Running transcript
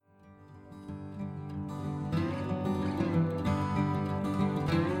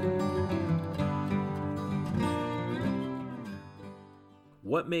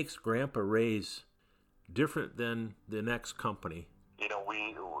What makes Grandpa Ray's different than the next company? We know what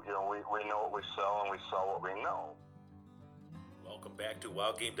we sell, and we sell what we know. Welcome back to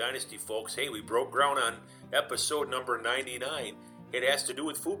Wild Game Dynasty, folks. Hey, we broke ground on episode number 99. It has to do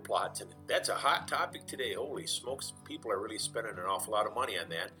with food plots, and that's a hot topic today. Holy smokes, people are really spending an awful lot of money on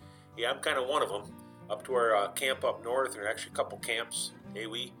that. Yeah, I'm kind of one of them. Up to our camp up north, or actually a couple camps. Hey,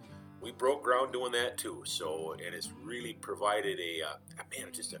 we broke ground doing that too. So, and it's really provided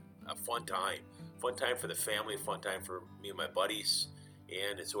just a fun time. Fun time for the family, fun time for me and my buddies.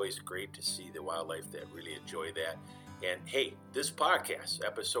 And it's always great to see the wildlife that really enjoy that. And hey, this podcast,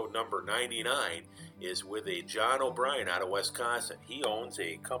 episode number 99, is with a John O'Brien out of Wisconsin. He owns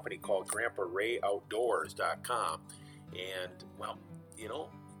a company called GrandpaRayOutdoors.com. And, well,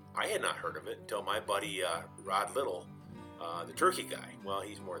 I had not heard of it until my buddy Rod Little, the turkey guy. Well,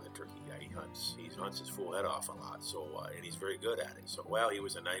 he's more than a turkey guy. He hunts his full head off a lot. So, and he's very good at it. So, he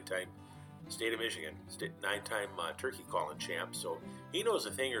was a 9-time state of Michigan, 9-time turkey calling champ. So he knows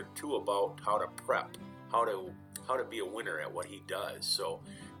a thing or two about how to prep, how to be a winner at what he does. So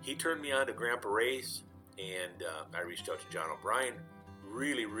he turned me on to Grandpa Ray's, and I reached out to John O'Brien.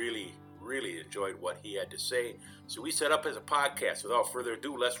 Really, really, really enjoyed what he had to say. So we set up as a podcast. Without further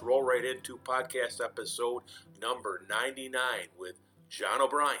ado, let's roll right into podcast episode number 99 with John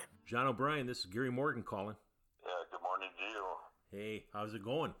O'Brien. John O'Brien, this is Gary Morgan calling. Yeah, good morning to you. Hey, how's it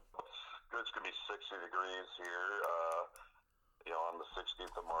going? It's going to be 60 degrees here, on the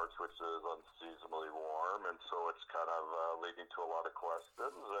 16th of March, which is unseasonably warm, and so it's kind of leading to a lot of questions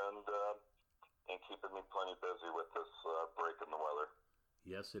and keeping me plenty busy with this break in the weather.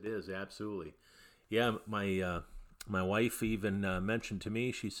 Yes, it is, absolutely. Yeah, my wife even mentioned to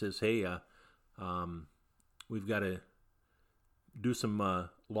me, she says, hey, we've got to do some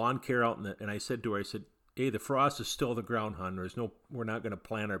lawn care out and I said to her, hey, the frost is still the ground, hon. We're not going to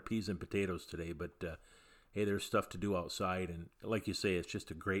plant our peas and potatoes today, but hey, there's stuff to do outside, and like you say, it's just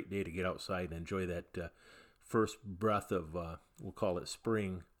a great day to get outside and enjoy that first breath of, we'll call it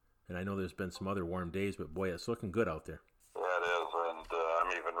spring. And I know there's been some other warm days, but boy, it's looking good out there. Yeah, it is, and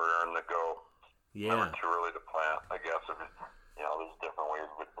I'm even raring to go. Yeah. Never too early to plant, I guess. There's different ways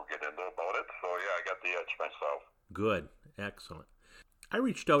we'll get into about it. So yeah, I got the edge myself. Good, excellent. I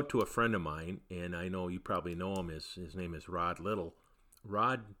reached out to a friend of mine, and I know you probably know him. His name is Rod Little.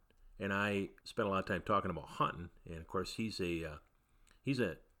 Rod and I spent a lot of time talking about hunting, and of course he's a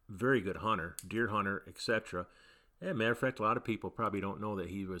very good hunter, deer hunter, etc. And matter of fact, a lot of people probably don't know that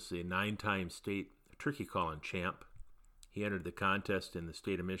he was a 9-time state turkey calling champ. He entered the contest in the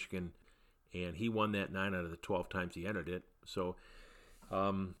state of Michigan, and he won that 9 out of the 12 times he entered it. So.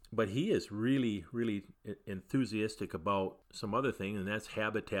 But he is really, really enthusiastic about some other thing, and that's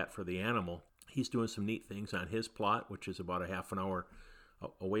habitat for the animal. He's doing some neat things on his plot, which is about a half an hour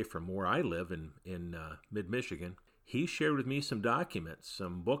away from where I live in mid-Michigan. He shared with me some documents,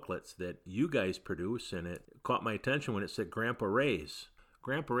 some booklets that you guys produce, and it caught my attention when it said Grandpa Ray's.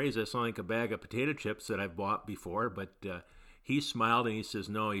 Grandpa Ray's, that sounds like a bag of potato chips that I've bought before, but he smiled and he says,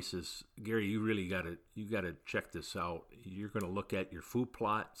 no, he says, Gary, you really got to check this out. You're going to look at your food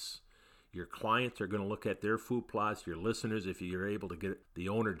plots. Your clients are going to look at their food plots. Your listeners, if you're able to get the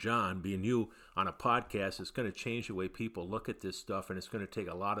owner, John, being you on a podcast, it's going to change the way people look at this stuff, and it's going to take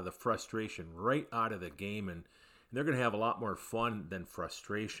a lot of the frustration right out of the game, and they're going to have a lot more fun than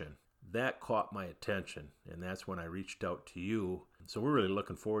frustration. That caught my attention, and that's when I reached out to you. So we're really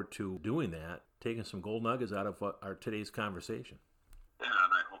looking forward to doing that, taking some gold nuggets out of our today's conversation. Yeah,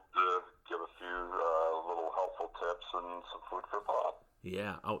 and I hope to give a few little helpful tips and some food for thought.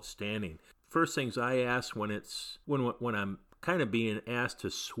 Yeah, outstanding. First things I ask when I'm kind of being asked to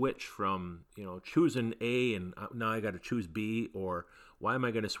switch from, choosing A and now I got to choose B, or why am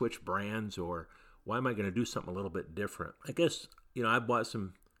I going to switch brands, or why am I going to do something a little bit different? I guess, I bought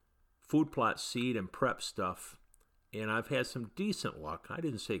some food plot seed and prep stuff, and I've had some decent luck. I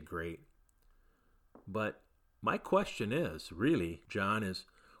didn't say great. But my question is, really, John, is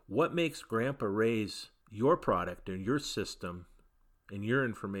what makes Grandpa Ray's, your product and your system and your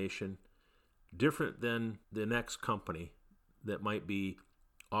information different than the next company that might be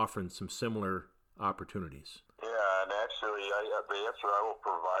offering some similar opportunities? Yeah, and actually, the answer I will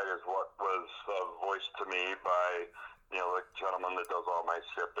provide is what was voiced to me by the gentleman that does all my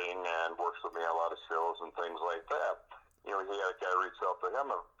shipping and works with me on a lot of shows and things like that. He had a guy reach out to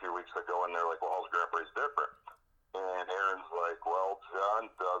him a few weeks ago, and they're like, well, how's Grandpa Ray's different? And Aaron's like, well, John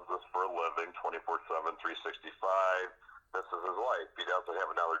does this for a living, 24/7, 365. This is his life. He doesn't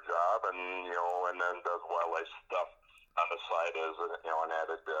have another job, and then does wildlife stuff on the side as an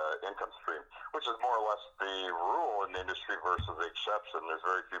added income stream, which is more or less the rule in the industry versus the exception. There's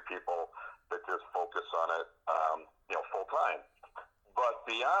very few people that just focus on it, full time. But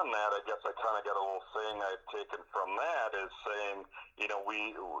beyond that, I guess I kind of got a little saying I've taken from that is saying,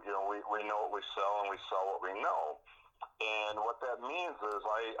 we know what we sell and we sell what we know. And what that means is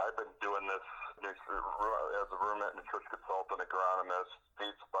I've been doing this as a ruminant nutrition consultant, agronomist,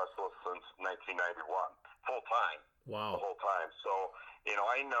 feed specialist since 1991, full time. Wow. The whole time. So,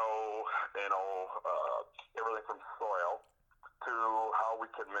 I know, everything from soil to how we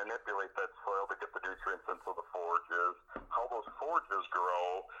can manipulate that soil to get the nutrients into the forages, how those forages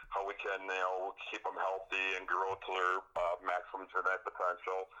grow, how we can, keep them healthy and grow to their maximum genetic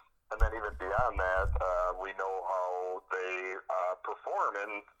potential. And then even beyond that, we know how they perform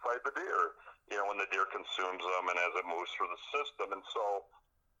inside the deer, when the deer consumes them and as it moves through the system. And so,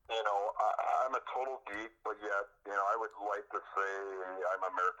 I'm a total geek, but yet, I would like to say I'm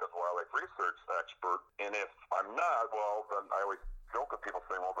America's wildlife research expert. And if I'm not, well, then I always joke with people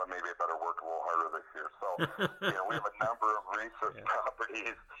saying, well, then maybe I better work a little harder this year. So, we have a number of research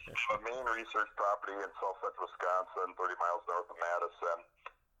properties. We have a main research property in south central Wisconsin, 30 miles north of Madison,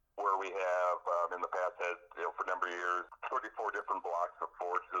 where we have, in the past, had, for a number of years, 34 different blocks of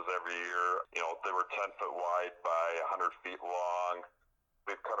forages every year. They were 10 foot wide by 100 feet long.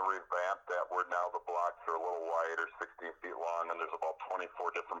 We've kind of revamped that where now the blocks are a little wider, 16 feet long, and there's about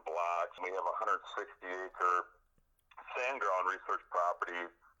 24 different blocks. We have a 160-acre sand ground research property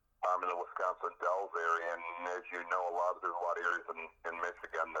in the Wisconsin Dells area, and as you know, there's a lot of areas in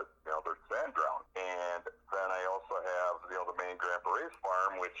Michigan that there's sand ground. And then I also have the main Grandpa Ray's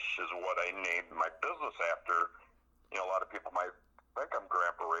farm, which is what I named my business after. A lot of people might think I'm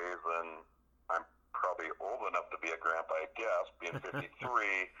Grandpa Ray's, and I'm probably old enough to be a grandpa, I guess, being 53.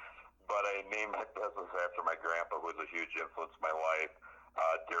 But I named my business after my grandpa, who was a huge influence in my life.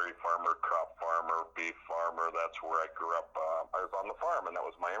 Dairy farmer, crop farmer, beef farmer. That's where I grew up. I was on the farm, and that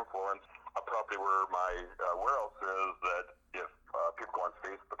was my influence. A property where my warehouse is that if people go on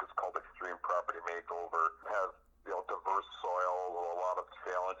Facebook, it's called Extreme Property Makeover. It has diverse soil, a lot of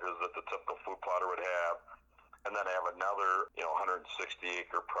challenges that the typical food plotter would have. And then I have another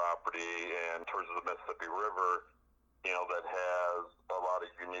 160-acre property in towards the Mississippi River, that has a lot of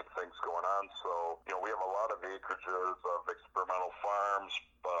unique things going on. So, we have a lot of acreages of experimental farms.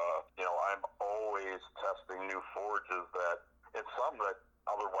 I'm always testing new forages and some that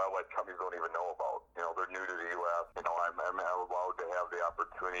other wildlife companies don't even know about. They're new to the U.S. I'm allowed to have the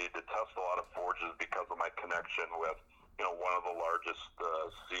opportunity to test a lot of forages because of my connection with, one of the largest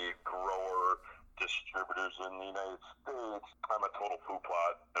seed grower distributors in the United States. I'm a total food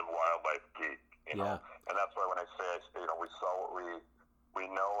plot and wildlife geek. And that's why when I say, we sell what we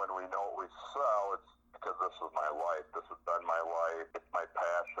know and we know what we sell, it's because this is my life. This has been my life. It's my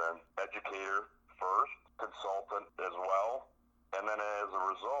passion. Educator first, consultant as well. And then as a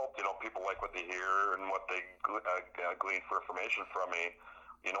result, people like what they hear and what they glean for information from me.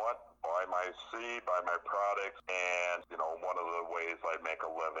 You know what? Buy my seed, buy my products, and, one of the ways I make a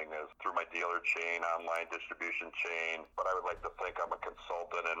living is through my dealer chain, online distribution chain. But I would like to think I'm a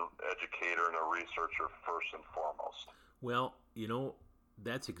consultant and educator and a researcher first and foremost. Well,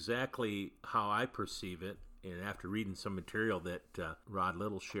 that's exactly how I perceive it. And after reading some material that Rod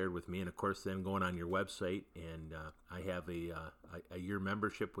Little shared with me, and of course then going on your website, and I have a year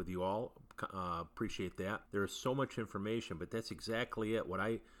membership with you all. Appreciate that. There's so much information, but that's exactly it.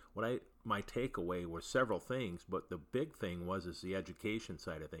 My takeaway was several things, but the big thing was the education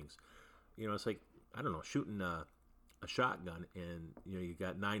side of things. It's like, I don't know, shooting a shotgun, and you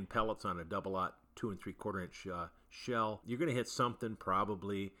got 9 pellets on a double-aught 2 3/4 inch shell. You're going to hit something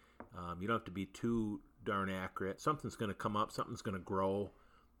probably. You don't have to be too darn accurate. Something's going to come up. Something's going to grow.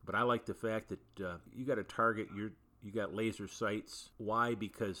 But I like the fact that you got a target. You got laser sights. Why?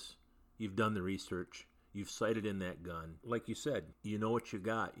 Because you've done the research. You've sighted in that gun. Like you said, you know what you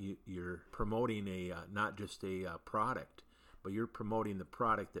got. You're promoting not just a product, but you're promoting the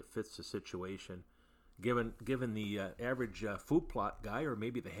product that fits the situation. Given the average food plot guy, or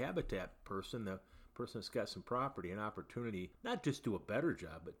maybe the habitat person, the person that's got some property, an opportunity, not just do a better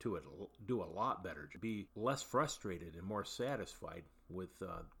job, but to do a lot better, be less frustrated and more satisfied with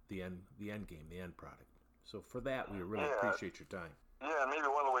the end game, the end product. So for that, we really appreciate your time. Yeah, maybe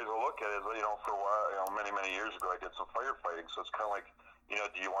one of the ways to look at it is, for a while, many years ago, I did some firefighting. So it's kind of like,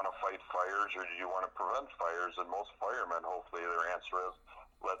 do you want to fight fires or do you want to prevent fires? And most firemen, hopefully, their answer is,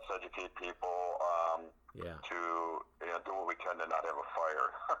 let's educate people to do what we can to not have a fire.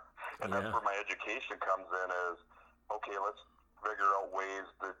 And that's where my education comes in is, okay, let's figure out ways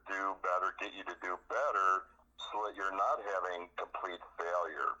to do better, get you to do better so that you're not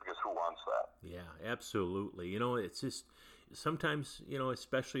who wants that? Yeah, absolutely. It's just sometimes,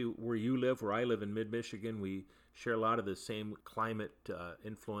 especially where you live, where I live in mid-Michigan, we share a lot of the same climate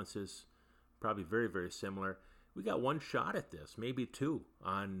influences, probably very, very similar. We got one shot at this, maybe two,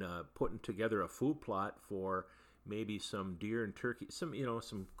 on putting together a food plot for maybe some deer and turkey,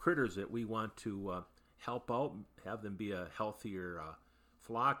 some critters that we want to help out, have them be a healthier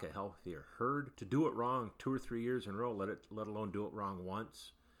flock, a healthier herd. To do it wrong 2 or 3 years in a row, let alone do it wrong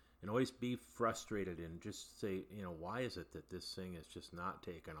once, and always be frustrated and just say, why is it that this thing is just not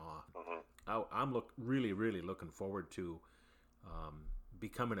taking off? Mm-hmm. I'm really, really looking forward to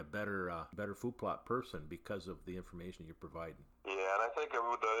becoming a better food plot person because of the information you're providing. Yeah, and I think I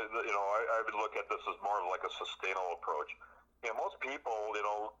would look at this as more of like a sustainable approach. Most people,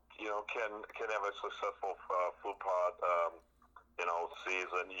 can have a successful food plot,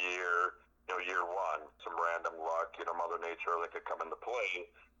 season, year one. Some random luck, Mother Nature, that could come into play.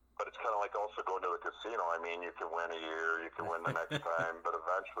 But it's kind of like also going to the casino. I mean, you can win a year, you can win the next time, but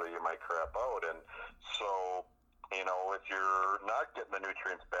eventually you might crap out. And so, if you're not getting the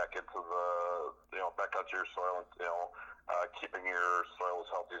nutrients back into back onto your soil, keeping your soil as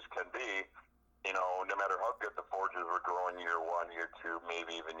healthy as can be, no matter how good the forages were growing year one, year two,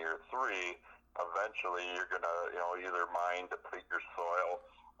 maybe even year three, eventually you're going to, either mine, deplete your soil,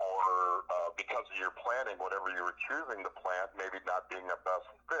 or because of your planting, whatever you were choosing to plant, maybe not being the best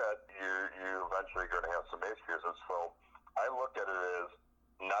fit, you eventually going to have some issues. And so I look at it as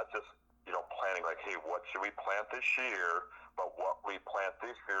not just, planting like, hey, what should we plant this year, but what we plant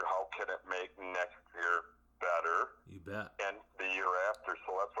this year, how can it make next year better? You bet. And the year after.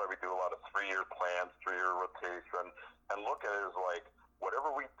 So that's why we do a lot of 3-year plans, 3-year rotation, and look at it as like, whatever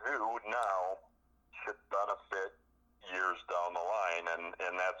we do now should benefit years down the line,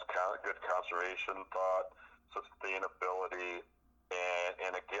 and that's good conservation thought, sustainability,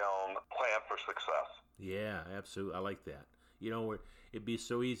 and again, plan for success. Yeah, absolutely. I like that. It'd be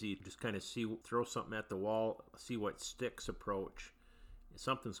so easy to just kind of throw something at the wall, see what sticks approach.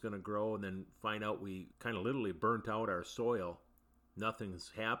 Something's going to grow, and then find out we kind of literally burnt out our soil.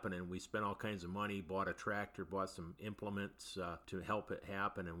 Nothing's happening. We spent all kinds of money, bought a tractor, bought some implements to help it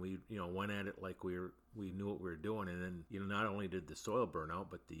happen, and we went at it like we knew what we were doing. And then not only did the soil burn out,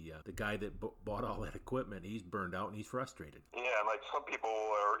 but the guy that bought all that equipment, he's burned out and he's frustrated. Yeah, and like some people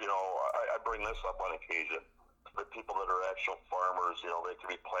are, I bring this up on occasion. The people that are actual farmers, they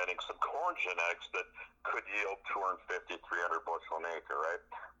could be planting some corn genetics that could yield 250, 300 bushel an acre, right?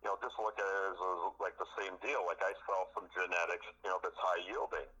 Just look at it as like the same deal. Like I sell some genetics, that's high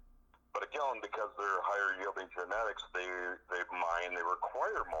yielding. But again, because they're higher yielding genetics, they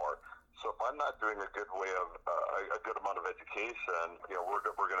require more. So if I'm not doing a good amount of education, we're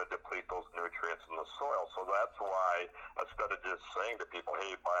going to deplete those nutrients in the soil. So that's why, instead of just saying to people,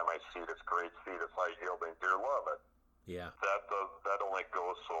 hey, buy my seed, it's great seed, it's high yielding, deer love it. Yeah. That only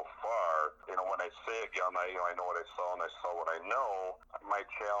goes so far. When I say again, I know what I saw and I saw what I know. My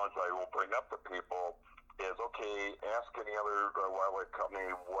challenge I will bring up to people is, okay, ask any other wildlife company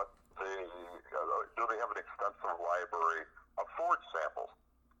what do they have an extensive library of forage samples?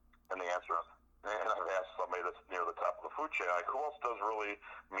 And the answer is, and I've asked somebody that's near the top of the food chain, like, who else does really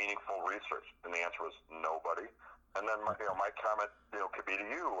meaningful research? And the answer was nobody. And then my comment, could be to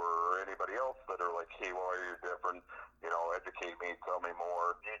you or anybody else that are like, hey, well, are you different? Educate me, tell me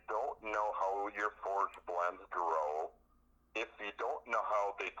more. You don't know how your forage blends grow. If you don't know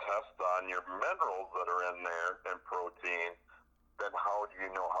how they test on your minerals that are in there and protein, then how do you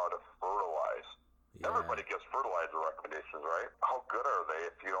know how to fertilize? Yeah. Everybody gives fertilizer recommendations, right? How good are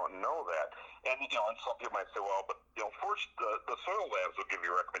they if you don't know that? And and some people might say, well, but first the soil labs will give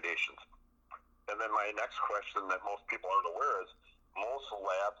you recommendations. And then my next question that most people aren't aware is, most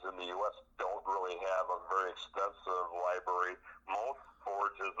labs in the U.S. don't really have a very extensive library. Most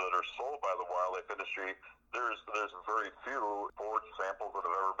forages that are sold by the wildlife industry, there's very few forage samples that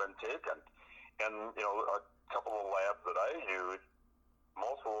have ever been taken. And a couple of labs that I use,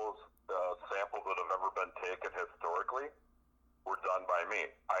 most of those samples that have ever been taken historically were done by me.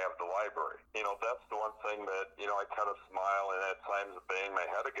 I have the library. That's the one thing that, I kind of smile and at times bang my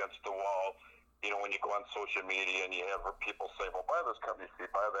head against the wall, when you go on social media and you have people say, well, buy this company seed,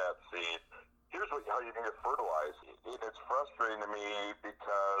 buy that seed. Here's how you can get fertilized. It's frustrating to me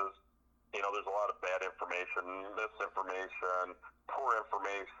because, there's a lot of bad information, misinformation, poor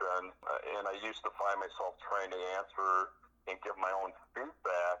information, and I used to find myself trying to answer and give my own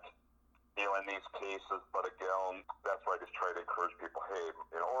feedback, in these cases. But again, that's why I just try to encourage people, hey,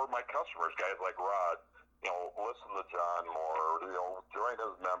 or my customers, guys like Rod, listen to John Moore, join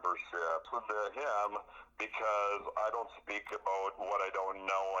his membership, listen to him, because I don't speak about what I don't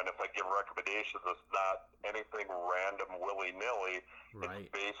know, and if I give recommendations, it's not anything random, willy-nilly. Right.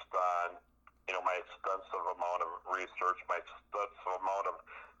 It's based on, my extensive amount of research, my extensive amount of,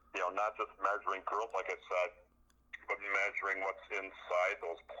 not just measuring growth, like I said, but measuring what's inside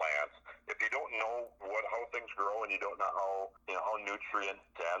those plants. If you don't know how things grow and you don't know how nutrient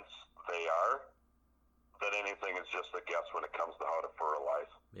dense they are, then anything is just a guess when it comes to how to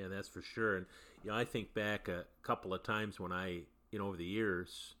fertilize. Yeah, that's for sure. And I think back a couple of times when I, over the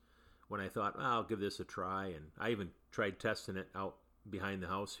years, when I thought, I'll give this a try, and I even tried testing it out behind the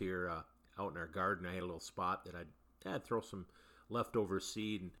house here, out in our garden. I had a little spot that I'd throw some leftover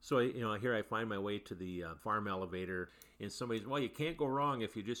seed. And so, here I find my way to the farm elevator, and somebody's, well, you can't go wrong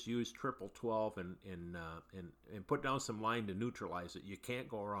if you just use triple 12 and put down some lime to neutralize it. You can't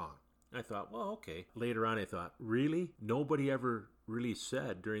go wrong. I thought, well, okay. Later on, I thought, really? Nobody ever really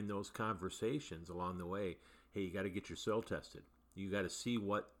said during those conversations along the way, hey, you got to get your soil tested. You got to see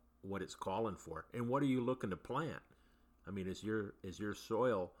what it's calling for. And what are you looking to plant? I mean, is your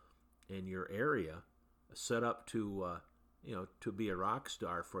soil and your area set up to be a rock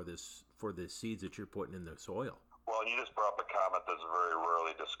star for the seeds that you're putting in the soil? Well, you just brought up a comment that's very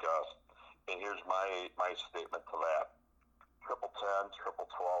rarely discussed. And here's my statement to that. Triple 10, triple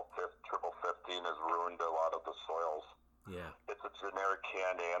 12, triple 15 has ruined a lot of the soils. Yeah. It's a generic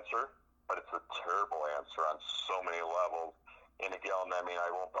canned answer, but it's a terrible answer on so many levels. And again, I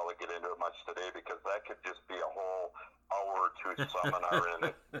won't probably get into it much today because that could just be a whole hour or two seminar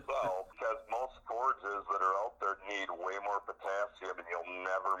in itself. Because most forages that are out there need way more potassium, and you'll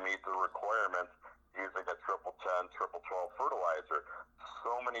never meet the requirements using a triple 10, triple 12 fertilizer.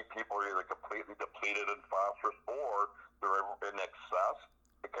 So many people are either completely depleted in phosphorus or they're in excess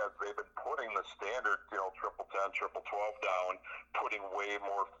because they've been putting the standard, triple 10, triple 12 down, putting way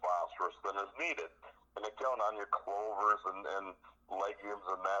more phosphorus than is needed. And again, on your clovers and legumes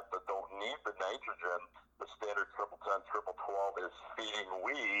and that don't need the nitrogen, the standard triple 10, triple 12 is feeding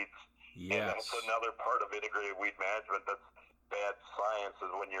weeds. Yes. And that's another part of integrated weed management that's bad science,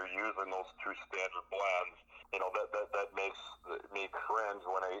 is when you're using those two standard blends. That makes me cringe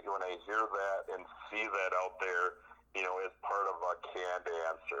when I hear that and see that out there, as part of a canned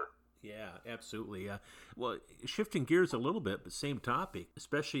answer. Yeah, absolutely. Well, shifting gears a little bit, but same topic,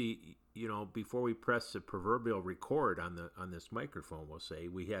 especially, before we press the proverbial record on this microphone, we'll say,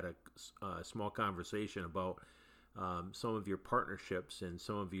 we had a small conversation about some of your partnerships and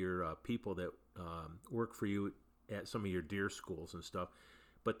some of your people that work for you at some of your deer schools and stuff.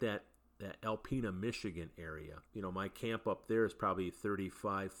 But that Alpena, Michigan area, my camp up there is probably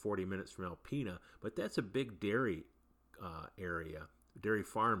 35, 40 minutes from Alpena, but that's a big dairy area. Dairy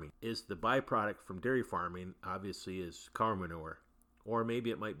farming is the byproduct from dairy farming, obviously, is cow manure, or maybe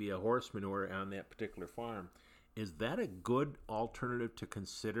it might be a horse manure on that particular farm. Is that a good alternative to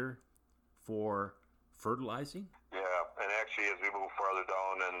consider for fertilizing? Yeah, and actually, as we move farther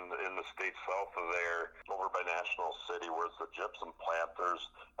down in the state south of there, over by National City, where it's the gypsum plant, there's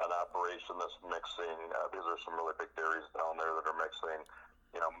an operation that's mixing, because there's some really big dairies down there that are mixing,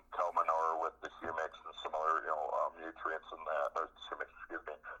 cow manure with the humics and similar, nutrients in that, or humics,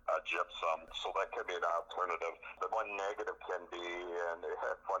 gypsum. So that could be an alternative. The one negative can be, and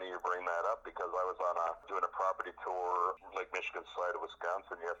funny you bring that up, because I was doing a property tour, Lake Michigan side of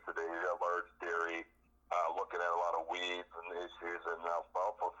Wisconsin yesterday, a large dairy, looking at a lot of weeds and issues in the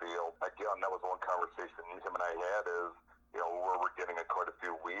alfalfa field. Again, that was one conversation him and I had is, where we're getting quite a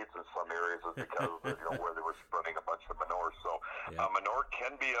few weeds in some areas is because where they were spreading a bunch of manure. So manure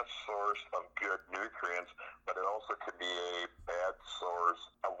can be a source of good nutrients, but it also could be a bad source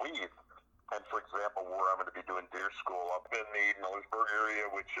of weeds. And for example, where I'm going to be doing deer school up in the Millersburg area,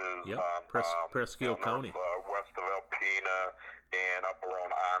 which is Presque Isle County, west of Alpena and up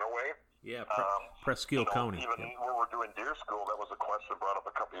around Onaway. Yeah, Presque Isle County. Even where we're doing deer school, that was a question brought up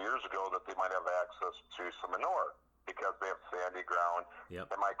a couple of years ago that they might have access to some manure because they have sandy ground.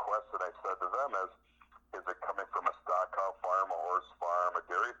 Yep. And my question I said to them is it coming from a stock cow farm, a horse farm, a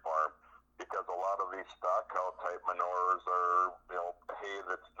dairy farm? Because a lot of these stock cow type manures are, hay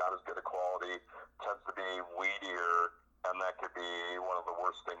that's not as good a quality, tends to be weedier, and that could be one of the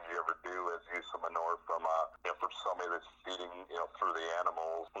worst things you ever do is use some manure from somebody that's feeding, through the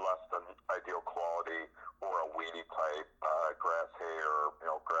animals less than ideal quality, or a weedy type grass hay or,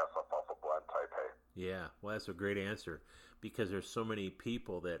 grass alfalfa blend type hay. Yeah, well, that's a great answer, because there's so many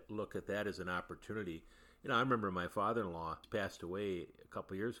people that look at that as an opportunity. I remember my father-in-law passed away a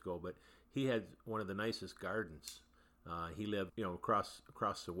couple of years ago, but he had one of the nicest gardens. He lived, across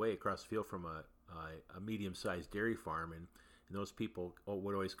the field from a a medium-sized dairy farm, and those people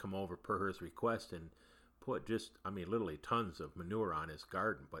would always come over per his request and put just, literally tons of manure on his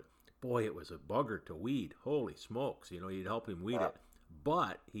garden. But boy, it was a bugger to weed. Holy smokes! You'd help him weed it,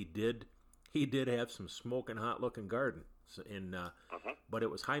 but he did have some smoking hot looking garden, but it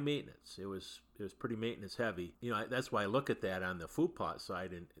was high maintenance. It was pretty maintenance heavy. That's why I look at that on the food plot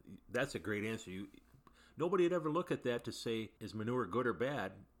side, and that's a great answer. Nobody would ever look at that to say, is manure good or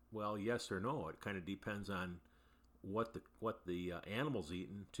bad? Well, yes or no. It kind of depends on what the animal's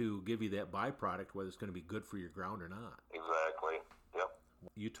eating to give you that byproduct, whether it's going to be good for your ground or not. Exactly. Yep.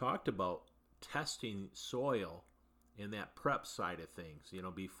 You talked about testing soil in that prep side of things.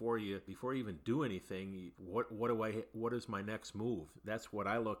 Before you even do anything, what is my next move? That's what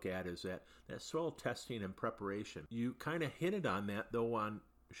I look at, is that soil testing and preparation. You kind of hinted on that, though. I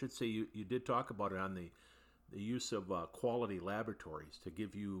should say you did talk about it on the use of quality laboratories to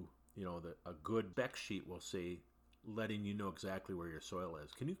give you a good spec sheet, we'll say, letting you know exactly where your soil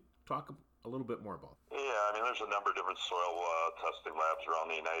is. Can you talk a little bit more about that? Yeah, there's a number of different soil testing labs around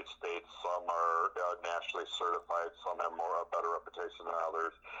the United States. Some are nationally certified, some have a better reputation than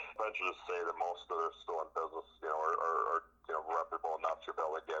others. I venture to say that most of them are still in business, are reputable enough to be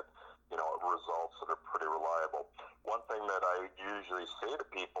able to get results that are pretty reliable. One thing that I usually say to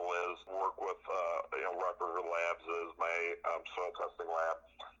people is work with reputable labs is my soil testing lab.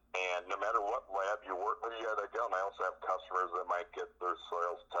 And no matter what lab you work with, yet again, I also have customers that might get their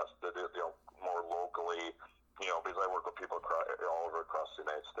soils tested, more locally, because I work with people all over across the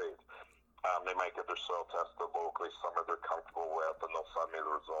United States. They might get their soil tested locally, some that they're comfortable with, and they'll send me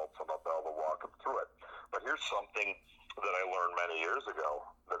the results, and I'll be able to walk them through it. But here's something that I learned many years ago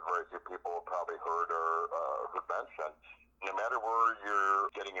that very few people have probably heard or heard mentioned. No matter where you're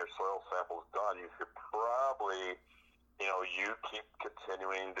getting your soil samples done, you should probably you keep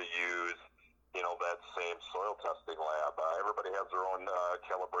continuing to use, that same soil testing lab. Everybody has their own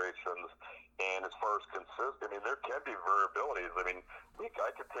calibrations, and as far as consistent, there can be variabilities.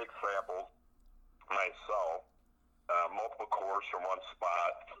 I could take samples myself, multiple cores from one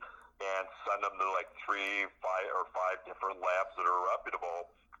spot, and send them to like 3, 5, or 5 different labs that are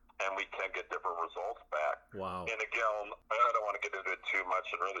reputable, and we can get different results back. Wow. And again, I don't want to get into it too much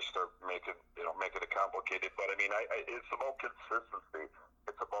and really start making it complicated, but it's about consistency.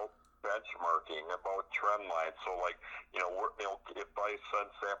 It's about benchmarking, about trend lines. So if I send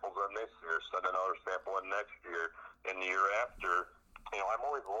samples in this year, send another sample in next year, and the year after, I'm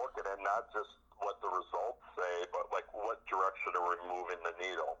always looking at not just what the results say, but like what direction are we moving the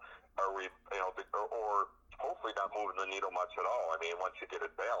needle? Are we, or hopefully not moving the needle much at all. Once you get it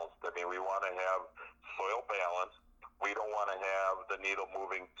balanced, we want to have soil balance. We don't want to have the needle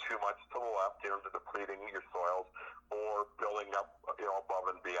moving too much to the left, depleting your soils, or building up, above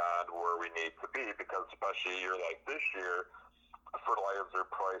and beyond where we need to be, because especially a year like this year, fertilizer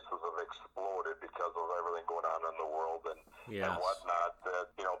prices have exploded because of everything going on in the world and whatnot. That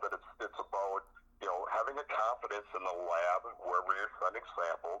it's about having a confidence in the lab wherever you're sending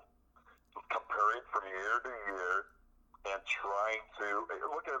samples, comparing from year to year, and trying to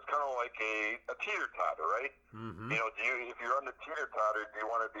look at it's kind of like a teeter-totter, right? Mm-hmm. If you're on the teeter-totter, do you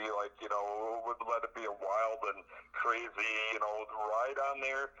want to be like, let it be a wild and crazy, ride on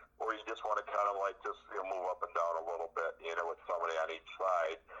there, or you just want to kind of like just move up and down a little bit, with somebody on each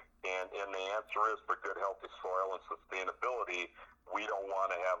side? And the answer is, for good, healthy soil and sustainability, we don't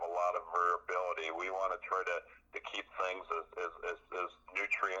want to have a lot of variability. We want to try to keep things as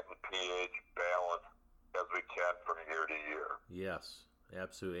nutrient and pH balanced as we can from year to year. Yes,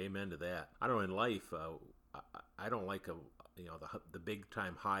 absolutely. Amen to that. I don't know, in life, I don't like the big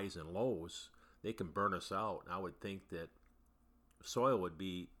time highs and lows. They can burn us out. I would think that soil would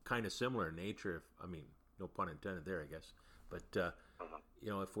be kind of similar in nature. No pun intended there, I guess. But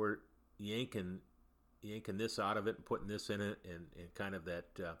if we're yanking this out of it and putting this in it, and kind of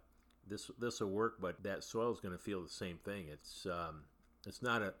that this will work, but that soil is going to feel the same thing. It's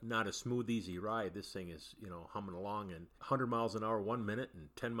not a smooth, easy ride. This thing is, humming along and 100 miles an hour 1 minute and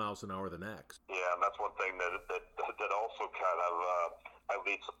 10 miles an hour the next. Yeah, and that's one thing that also kind of I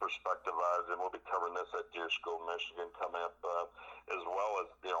lead some perspective on, and we'll be covering this at Deer School, Michigan, coming up, as well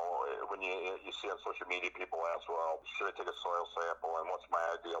as, when you see on social media, people ask, well, should I take a soil sample, and what's my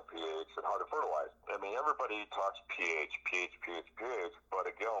ideal pH, and how to fertilize? Everybody talks pH,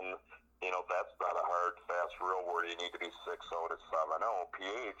 but again, that's not a hard, fast rule where you need to be 6.0 to 7.0.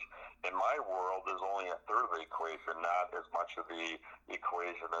 pH, in my world, is only a third of the equation, not as much of the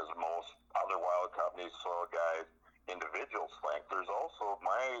equation as most other wild companies, soil guys, individuals think. There's also,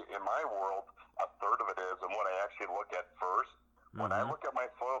 in my world, a third of it is, and what I actually look at first, When I look at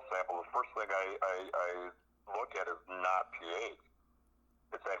my soil sample, the first thing I look at is not pH.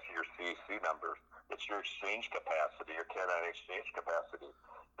 It's actually your CEC numbers. It's your exchange capacity, your cation exchange capacity.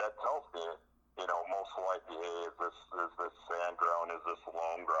 That tells me, most likely, hey, is this sand ground? Is this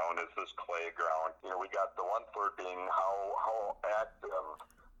loam ground? Is this clay ground? We got the 1/3 being how active.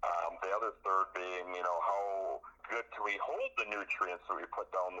 The other third being, how good can we hold the nutrients that we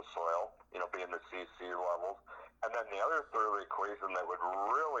put down the soil, being the CC levels. And then the other third of the equation that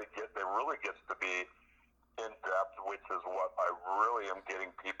really gets to be in depth, which is what I really am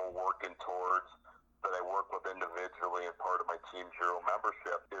getting people working towards, that I work with individually and part of my Team Zero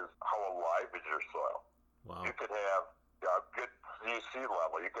membership, is how alive is your soil. Wow. You could have a good CC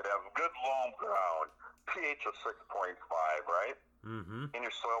level. You could have good loam ground, pH of 6.5, right? Mm-hmm. And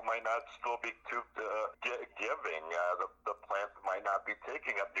your soil might not still be too giving. The plants might not be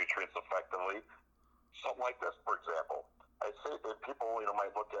taking up nutrients effectively. Something like this, for example. I say that people,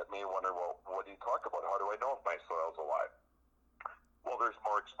 might look at me and wonder, well, what do you talk about? How do I know if my soil's alive? Well, there's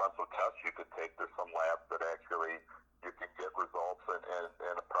more expensive tests you could take. There's some labs that actually you can get results.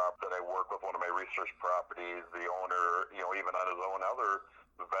 And a prop that I work with, one of my research properties, the owner, even on his own other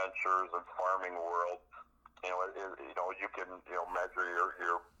ventures and farming world, you can measure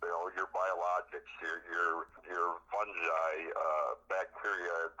your biologics, your fungi,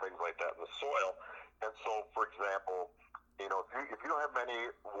 bacteria, and things like that in the soil. And so, for example, if you don't have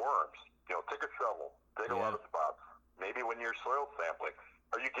many worms, take a shovel, dig a lot of spots. Maybe when you're soil sampling,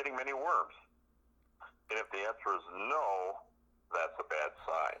 are you getting many worms? And if the answer is no, that's a bad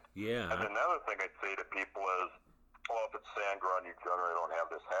sign. Yeah. And another thing I'd say to people is, well, if it's sand ground, you generally don't have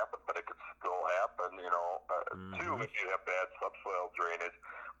this happen, but it could still happen, Two, if you have bad subsoil drainage.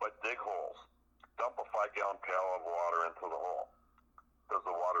 But dig holes. Dump a 5-gallon pail of water into the hole. Does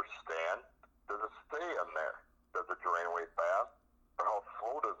the water stand? Does it stay in there? Does it drain away fast? Or how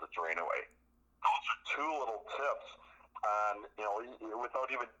slow does it drain away? Those are two little tips on, without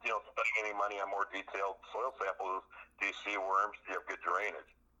even, spending any money on more detailed soil samples. Do you see worms? Do you have good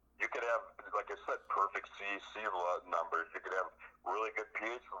drainage? You could have, like I said, perfect CEC numbers. You could have really good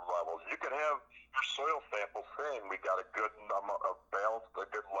pH levels. You could have your soil sample saying we got a good number of balanced, a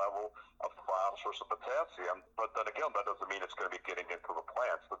good level of phosphorus and potassium. But then again, that doesn't mean it's going to be getting into the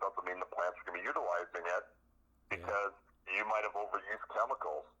plants. That doesn't mean the plants are going to be utilizing it, because you might have overused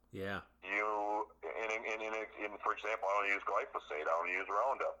chemicals. Yeah. For example, I don't use glyphosate. I don't use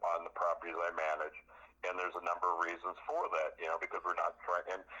Roundup on the properties I manage. And there's a number of reasons for that, because we're not trying.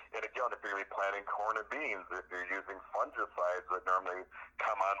 And again, if you're going to be planting corn and beans, if you're using fungicides that normally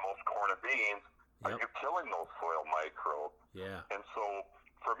come on most corn and beans, are you killing those soil microbes? Yeah. And so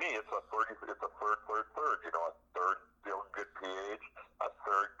for me, it's a third. A third good pH, a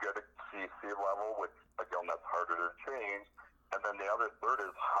third good CC level, which again, that's harder to change. And then the other third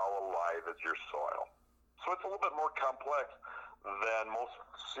is how alive is your soil. So it's a little bit more complex than most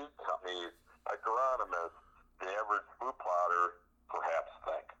seed companies, agronomists, the average food plotter perhaps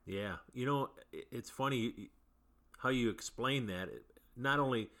think. Yeah. It's funny how you explain that. It not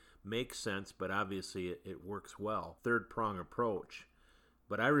only makes sense, but obviously it works well. Third prong approach.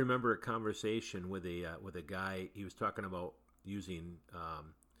 But I remember a conversation with a guy. He was talking about using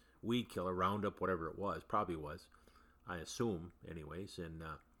weed killer, Roundup, whatever it was, probably was, I assume, anyways.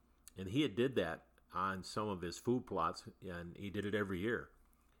 And he did that on some of his food plots, and he did it every year.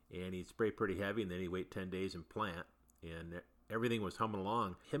 And he'd spray pretty heavy, and then he'd wait 10 days and plant, and everything was humming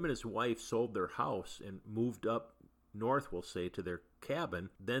along. Him and his wife sold their house and moved up north, we'll say, to their cabin.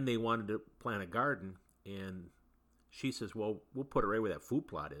 Then they wanted to plant a garden, and she says, well, we'll put it right where that food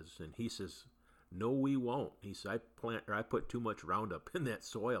plot is. And he says, no, we won't. He said, I put too much Roundup in that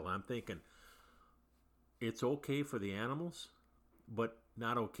soil. I'm thinking, it's okay for the animals, but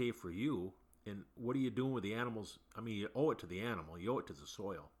not okay for you. And what are you doing with the animals? I mean, you owe it to the animal. You owe it to the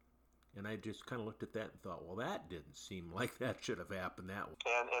soil. And I just kind of looked at that and thought, well, that didn't seem like that should have happened that way.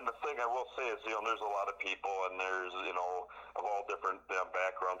 And the thing I will say is, there's a lot of people, and there's, of all different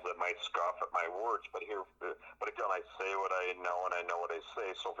backgrounds that might scoff at my words. But again, I say what I know, and I know what I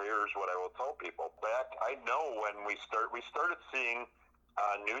say. So here's what I will tell people. I know when we started seeing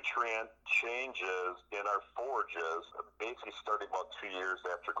nutrient changes in our forages, basically starting about 2 years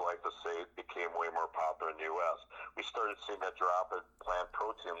after glyphosate became way more popular in the U.S. We started seeing a drop in plant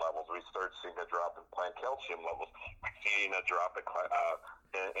protein levels. We started seeing a drop in plant calcium levels. We're seeing a drop in plant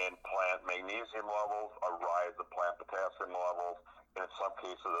magnesium levels, a rise in plant potassium levels, and in some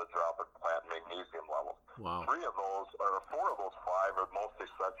cases a drop in plant magnesium levels. Wow. 4 of those 5 are most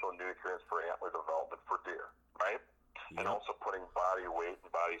essential nutrients for antler development for deer, right? and also putting body weight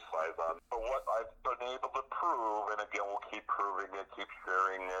and body size on. But what I've been able to prove, and again, we'll keep proving it, keep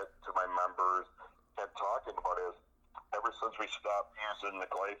sharing it to my members and talking about it, is ever since we stopped using the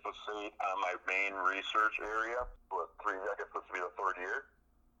glyphosate on my main research area, I guess this will be the third year,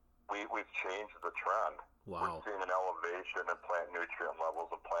 we've changed the trend. Wow. We're seeing an elevation in plant nutrient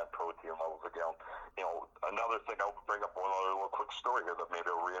levels and plant protein levels again. Another thing, I'll bring up one other little quick story here that maybe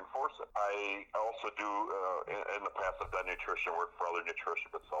will reinforce it. I also do, in the past, I've done nutrition work for other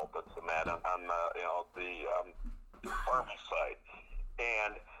nutrition consultants and that on the farming side.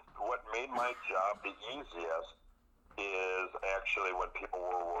 And what made my job the easiest is actually when people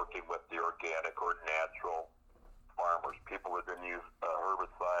were working with the organic or natural farmers, people that didn't use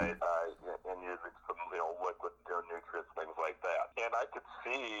herbicide and using some liquid nutrients, things like that. And I could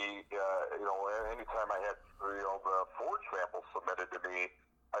see, anytime I had the forage sample submitted to me,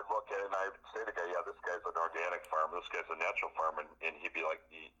 I'd look at it and I'd say to the guy, yeah, this guy's an organic farmer, this guy's a natural farmer, and he'd be like,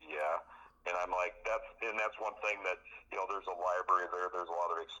 yeah. And I'm like, that's one thing that, there's a library there's a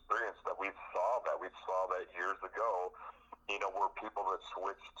lot of experience that we saw that years ago, where people that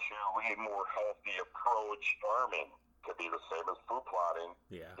switched to a more healthy approach farming could be the same as food plotting.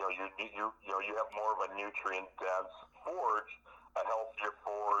 Yeah. You have more of a nutrient dense forage, a healthier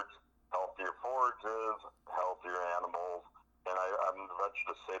forage, healthier forages, healthier animals. And I'm venture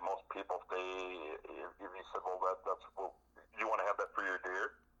to say most people, if you said, you want to have that for your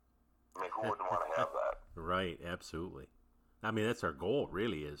deer? I mean, who wouldn't want to have that? Right, absolutely. I mean, that's our goal,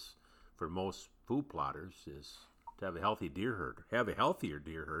 really, is for most food plotters, is to have a healthy deer herd, have a healthier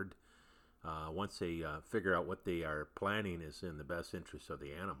deer herd. Once they figure out what they are planning is in the best interest of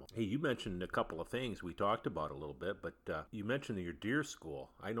the animal. Hey, you mentioned a couple of things we talked about a little bit, but you mentioned your deer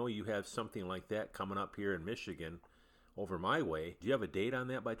school. I know you have something like that coming up here in Michigan over my way. Do you have a date on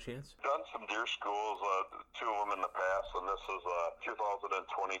that by chance? Done some deer schools, two of them in the past, and this is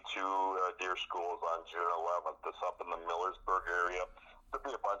 2022 deer schools on June 11th. This up in the Millersburg area. There'll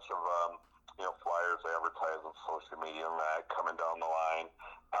be a bunch of flyers advertised on social media and that coming down the line.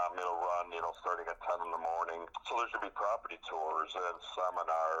 It'll run, starting at 10 in the morning. So there's going to be property tours and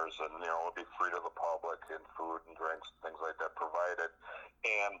seminars, and, it'll be free to the public, and food and drinks, things like that provided.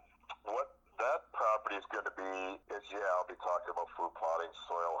 And what that property is going to be is, I'll be talking about food plotting,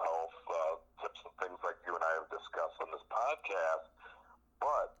 soil health, tips and things like you and I have discussed on this podcast.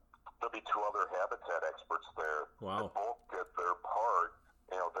 But there'll be two other habitat experts there. Wow. That both did their part.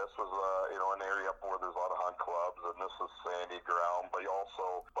 This was an area up where there's a lot of hunt clubs, and this is sandy ground, but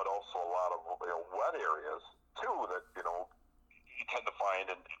also a lot of wet areas too that you tend to find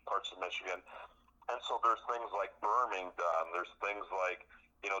in parts of Michigan. And so there's things like berming done. There's things like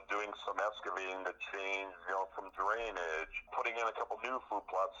doing some excavating to change some drainage, putting in a couple new food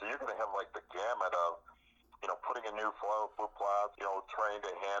plots. So you're going to have like the gamut of putting in new food plots, trying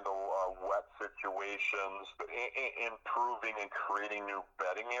to handle wet situations, improving and creating new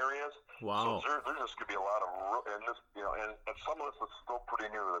bedding areas. Wow. So there's just going to be a lot of, and this, and some of this is still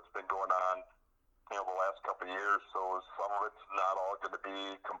pretty new. That's been going on, the last couple of years. So some of it's not all going to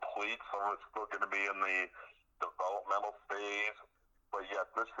be complete. Some of it's still going to be in the developmental phase. But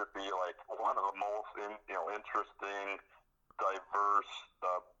yet this should be like one of the most, interesting, diverse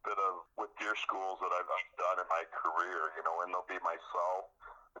bit of with deer schools that I've done in my career, and there'll be myself.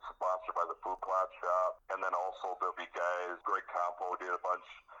 It's sponsored by the Food Plot Shop, and then also there'll be guys, Greg Campo did a bunch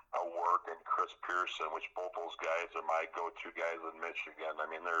of work, and Chris Pearson, which both those guys are my go-to guys in Michigan. I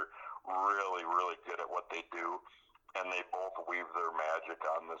mean, they're really, really good at what they do, and they both weave their magic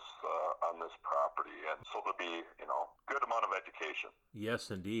on this property, and so there'll be good amount of education.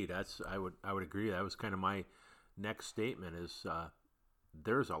 Yes, indeed. I would agree. That was kind of my next statement is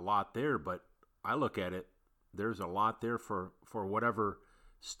there's a lot there, but I look at it, there's a lot there for whatever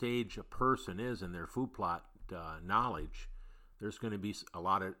stage a person is in their food plot knowledge. There's going to be a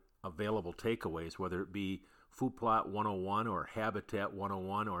lot of available takeaways, whether it be Food Plot 101 or Habitat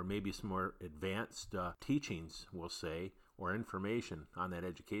 101 or maybe some more advanced teachings, we'll say, or information on that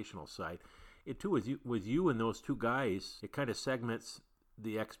educational side. It too, with you and those two guys, it kind of segments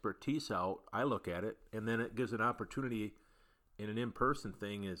the expertise out. I look at it, and then it gives an opportunity in an in-person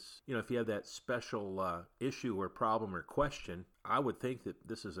thing is, if you have that special issue or problem or question, I would think that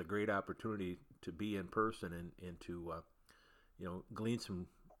this is a great opportunity to be in person and to, glean some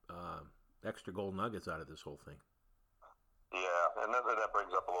extra gold nuggets out of this whole thing. Yeah, and then that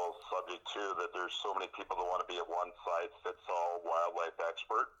brings up a little subject, too, that there's so many people that want to be a one-size-fits-all wildlife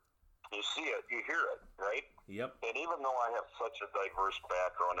expert. You see it, you hear it, right? Yep. And even though I have such a diverse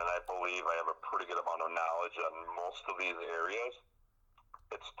background, and I believe I have a pretty good amount of knowledge on most of these areas,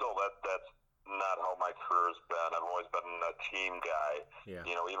 it's still that's not how my career has been. I've always been team guy. Yeah.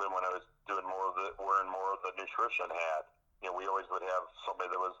 Even when I was doing wearing more of the nutrition hat, we always would have somebody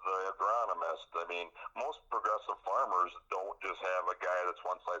that was the agronomist. I mean, most progressive farmers don't just have a guy that's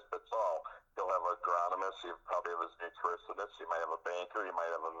one size fits all. You'll have an agronomist, you probably have a nutritionist, you might have a banker, you might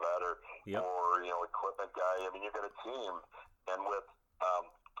have a vet, or equipment guy. I mean, you've got a team. And with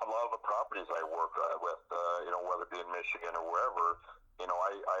a lot of the properties I work with, whether it be in Michigan or wherever,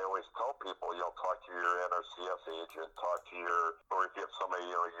 I always tell people, talk to your NRCS agent, or if you have somebody,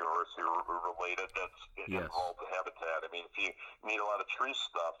 university related that's involved in habitat. I mean, if you need a lot of tree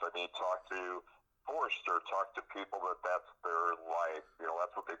stuff, talk to forester, talk to people that's their life.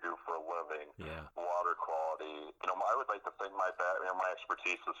 That's what they do for a living. Yeah. Water quality. I would like to think my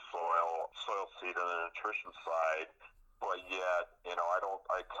expertise is soil seed, and the nutrition side. But yet,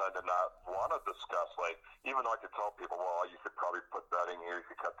 I tend to not want to discuss, even though I could tell people, well, you could probably put that in here, you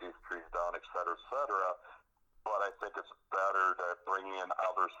could cut these trees down, et cetera, et cetera. But I think it's better to bring in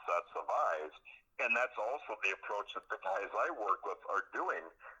other sets of eyes. And that's also the approach that the guys I work with are doing.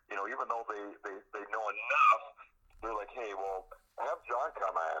 Even though they know enough, they're like, hey, well, have John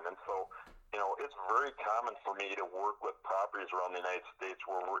come in. And so, it's very common for me to work with properties around the United States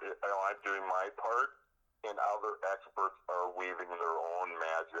where I'm doing my part, and other experts are weaving their own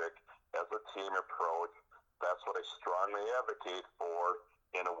magic as a team approach. That's what I strongly advocate for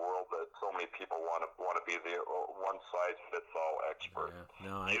in a world that so many people want to be the one size fits all expert. Yeah.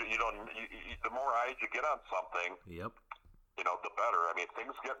 No, the more eyes you get on something, yep, the better. I mean,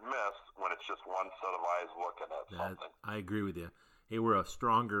 things get missed when it's just one set of eyes looking at something. I agree with you. Hey, we're a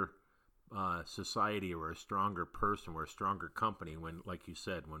stronger society, we're a stronger person, we're a stronger company when, like you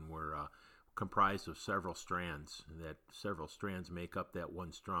said, when we're comprised of several strands. That several strands make up that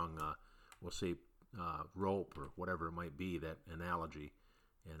one strong, we'll say, rope or whatever it might be. That analogy,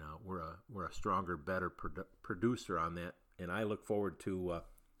 and we're a stronger, better producer on that. And I look forward to.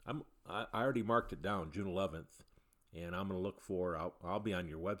 I already marked it down, June 11th, and I'm going to look for. I'll be on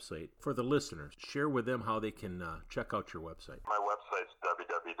your website for the listeners. Share with them how they can check out your website. My website's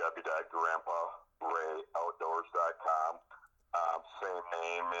www.grandparatoutdoors.com. Same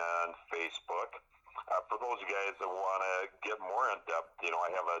name and Facebook. For those guys that want to get more in depth, I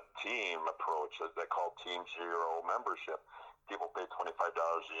have a team approach that they call Team Zero membership. People pay $25 a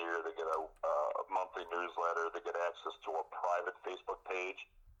year. They get a monthly newsletter. They get access to a private Facebook page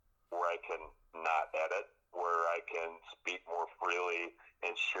where I can not edit, where I can speak more freely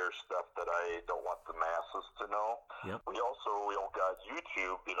and share stuff that I don't want the masses to know. Yep. We got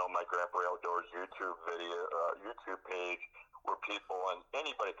YouTube, my Grandpa Outdoors YouTube page, where people and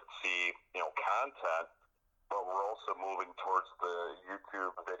anybody can see, content, but we're also moving towards the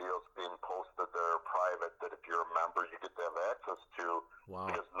YouTube videos being posted that are private, that if you're a member, you get to have access to. Wow.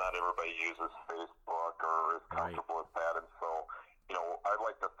 Because not everybody uses Facebook or is comfortable with that. And so, I'd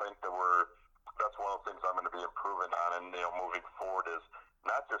like to think that that's one of the things I'm going to be improving on and, moving forward is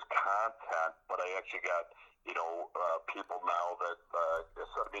not just content, but I actually got, people now that,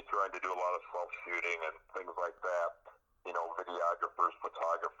 instead of me trying to do a lot of self-shooting and things like that, videographers,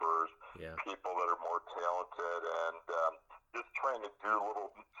 photographers, people that are more talented, and just trying to do little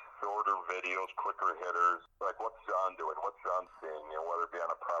shorter videos, quicker hitters, like what's John doing, what's John seeing, whether it be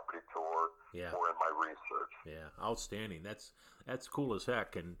on a property tour or in my research. Yeah, outstanding. That's cool as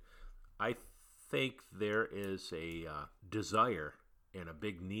heck, and I think there is a desire and a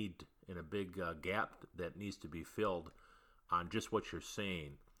big need and a big gap that needs to be filled on just what you're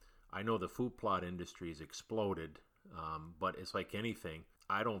saying. I know the food plot industry has exploded. But it's like anything.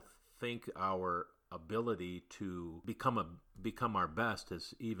 I don't think our ability to become our best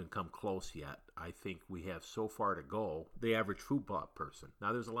has even come close yet. I think we have so far to go. The average food plot person.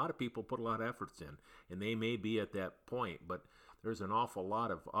 Now, there's a lot of people put a lot of efforts in, and they may be at that point, but there's an awful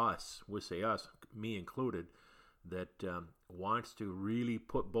lot of us, we say us, me included, that wants to really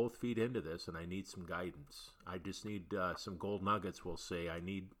put both feet into this, and I need some guidance. I just need some gold nuggets, we'll say. I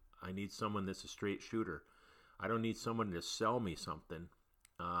need someone that's a straight shooter. I don't need someone to sell me something.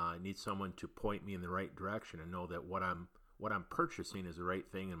 I need someone to point me in the right direction and know that what I'm purchasing is the right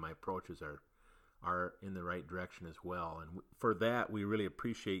thing, and my approaches are in the right direction as well. And for that, we really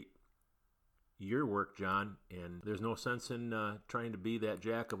appreciate your work, John. And there's no sense in trying to be that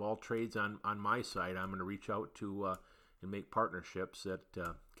jack of all trades on my side. I'm going to reach out to and make partnerships that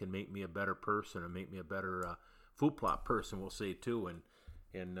can make me a better person and make me a better food plot person, we'll say too.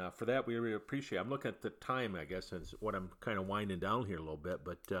 And for that, we really appreciate it. I'm looking at the time, I guess, is what I'm kind of winding down here a little bit.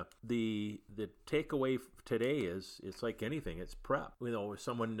 But the takeaway today is it's like anything. It's prep. If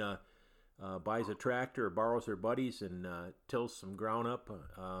someone buys a tractor or borrows their buddies and tills some ground up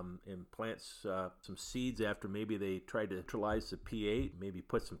and plants some seeds after maybe they tried to neutralize the P8, maybe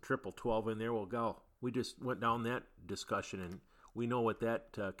put some triple 12 in there, well, go. We just went down that discussion, and we know what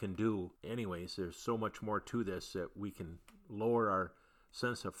that can do. Anyways, there's so much more to this that we can lower our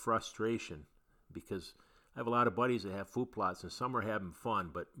sense of frustration, because I have a lot of buddies that have food plots, and some are having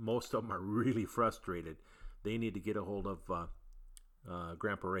fun, but most of them are really frustrated. They need to get a hold of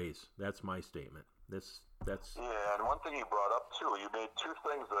Grandpa Ray's. That's my statement. That's Yeah, and one thing you brought up too, you made two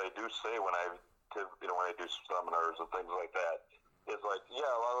things that I do say when I do seminars and things like that. Is like, yeah,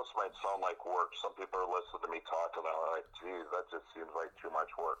 a lot of this might sound like work. Some people are listening to me talk and they're like, geez, that just seems like too much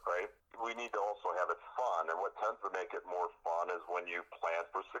work, right? We need to also have it fun. And what tends to make it more fun is when you plan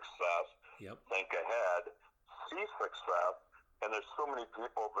for success, think ahead, see success. And there's so many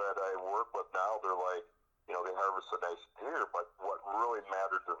people that I work with now, they're like, they harvest a nice deer, but what really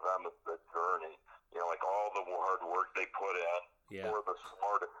mattered to them is the journey. Like all the hard work they put in, or the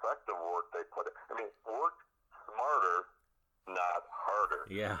smart, effective work they put in. I mean, work smarter, not harder.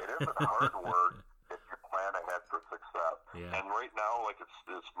 Yeah. It isn't hard work if you plan ahead for success. Yeah. And right now, like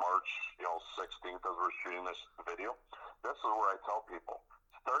it's March 16th as we're shooting this video, this is where I tell people,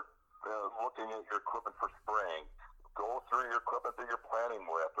 start looking at your equipment for spraying. Go through your equipment that you're planting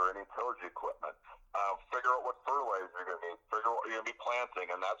with, or any tillage equipment. Figure out what fertilizer you're going to need. Figure out what you're going to be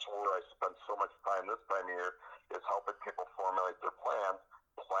planting. And that's where I spend so much time this time of year, is helping people formulate their plans.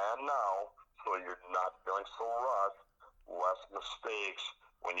 Plan now so you're not feeling so rushed. Less mistakes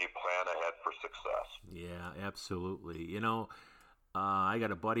when you plan ahead for success. Yeah, absolutely. I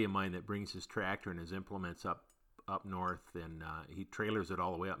got a buddy of mine that brings his tractor and his implements up north, and he trailers it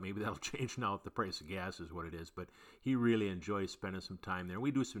all the way up. Maybe that'll change now if the price of gas is what it is, but he really enjoys spending some time there.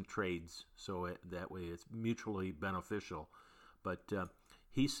 We do some trades, so that way it's mutually beneficial. But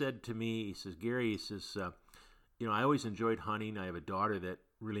he said to me, he says, Gary, he says, I always enjoyed hunting. I have a daughter that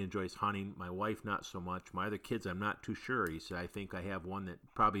really enjoys hunting. My wife, not so much. My other kids, I'm not too sure. He said, I think I have one that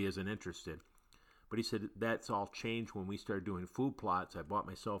probably isn't interested. But he said, that's all changed when we started doing food plots. I bought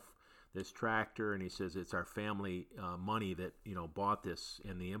myself this tractor, and he says it's our family money that bought this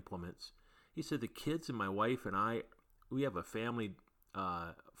and the implements. He said the kids and my wife and I, we have a family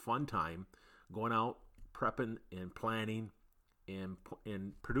fun time going out prepping and planning and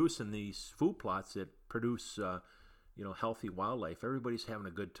producing these food plots that produce healthy wildlife. Everybody's having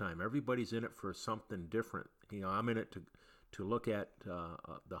a good time. Everybody's in it for something different. I'm in it to look at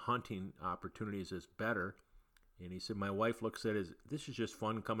the hunting opportunities as better. And he said, my wife looks at it as, this is just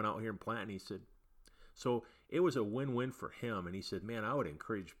fun coming out here and planting. He said, so it was a win-win for him. And he said, man, I would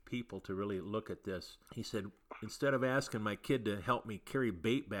encourage people to really look at this. He said, instead of asking my kid to help me carry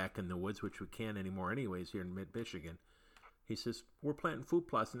bait back in the woods, which we can't anymore anyways here in mid-Michigan, he says, we're planting food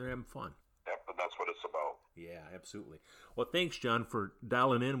plots and they're having fun. Yep, and that's what it's about. Yeah, absolutely. Well, thanks, John, for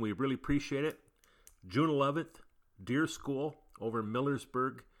dialing in. We really appreciate it. June 11th, Deer School over in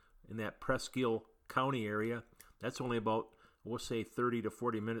Millersburg in that Presque County area. That's only about, we'll say, 30 to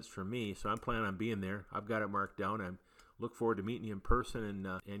 40 minutes from me, so I'm planning on being there. I've got it marked down. I look forward to meeting you in person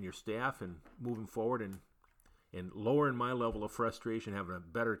and your staff, and moving forward and lowering my level of frustration, having a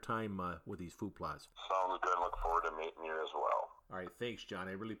better time with these food plots. Sounds good. Look forward to meeting you as well. All right, thanks, John.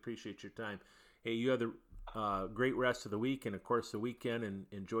 I really appreciate your time. Hey, you have the great rest of the week and, of course, the weekend, and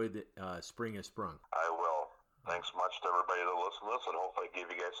enjoy the spring has sprung. I will. Thanks much to everybody that listened to this, and hopefully I gave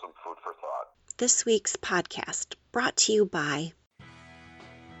you guys some food for thought. This week's podcast brought to you by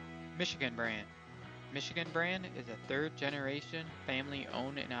Michigan Brand. Michigan Brand is a third-generation,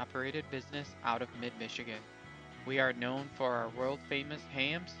 family-owned and operated business out of mid-Michigan. We are known for our world-famous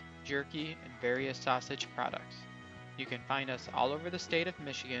hams, jerky, and various sausage products. You can find us all over the state of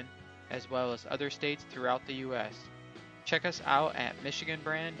Michigan, as well as other states throughout the U.S. Check us out at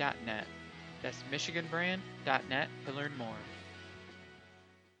michiganbrand.net. That's michiganbrand.net to learn more.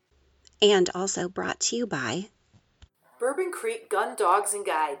 And also brought to you by Bourbon Creek Gun Dogs and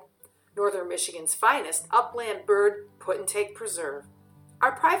Guide, Northern Michigan's finest upland bird put-and-take preserve.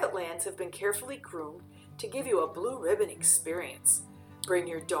 Our private lands have been carefully groomed to give you a blue ribbon experience. Bring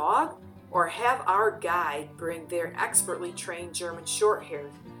your dog or have our guide bring their expertly trained German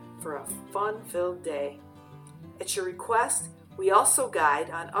Shorthair for a fun-filled day. At your request, we also guide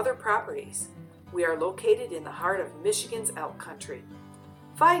on other properties. We are located in the heart of Michigan's elk country.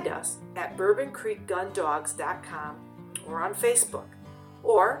 Find us at BourbonCreekGunDogs.com or on Facebook,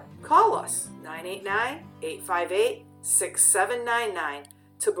 or call us 989-858-6799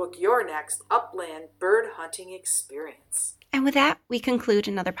 to book your next upland bird hunting experience. And with that, we conclude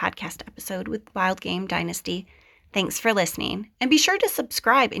another podcast episode with Wild Game Dynasty. Thanks for listening, and be sure to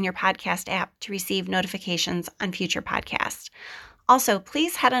subscribe in your podcast app to receive notifications on future podcasts. Also,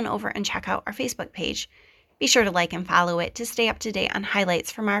 please head on over and check out our Facebook page. Be sure to like and follow it to stay up to date on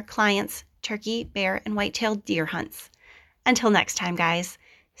highlights from our clients' turkey, bear, and white-tailed deer hunts. Until next time, guys,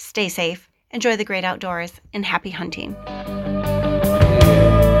 stay safe, enjoy the great outdoors, and happy hunting.